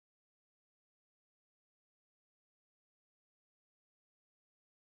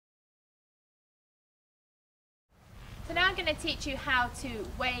I'm going to teach you how to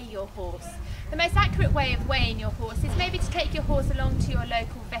weigh your horse. The most accurate way of weighing your horse is maybe to take your horse along to your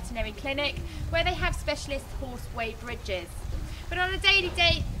local veterinary clinic where they have specialist horse weigh bridges. But on a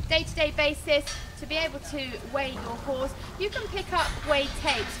day-to-day basis, to be able to weigh your horse, you can pick up weigh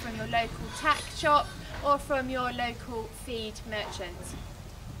tapes from your local tack shop or from your local feed merchant.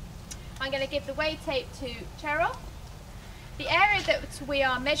 I'm going to give the weigh tape to Cheryl. The area that we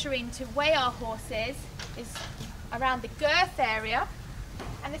are measuring to weigh our horses is around the girth area,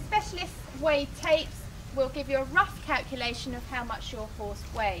 and the specialist weigh tapes will give you a rough calculation of how much your horse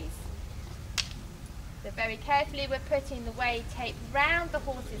weighs. So very carefully we're putting the weigh tape round the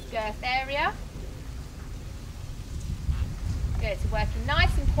horse's girth area. Good, so working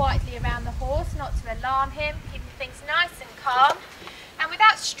nice and quietly around the horse, not to alarm him, keeping things nice and calm. And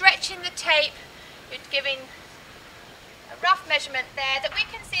without stretching the tape, you're giving a rough measurement there that we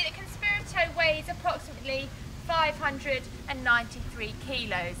can see that Conspirito weighs approximately 593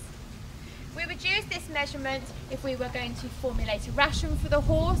 kilos. We would use this measurement if we were going to formulate a ration for the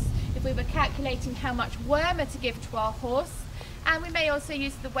horse, if we were calculating how much wormer to give to our horse, and we may also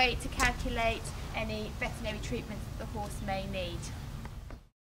use the weight to calculate any veterinary treatments that the horse may need.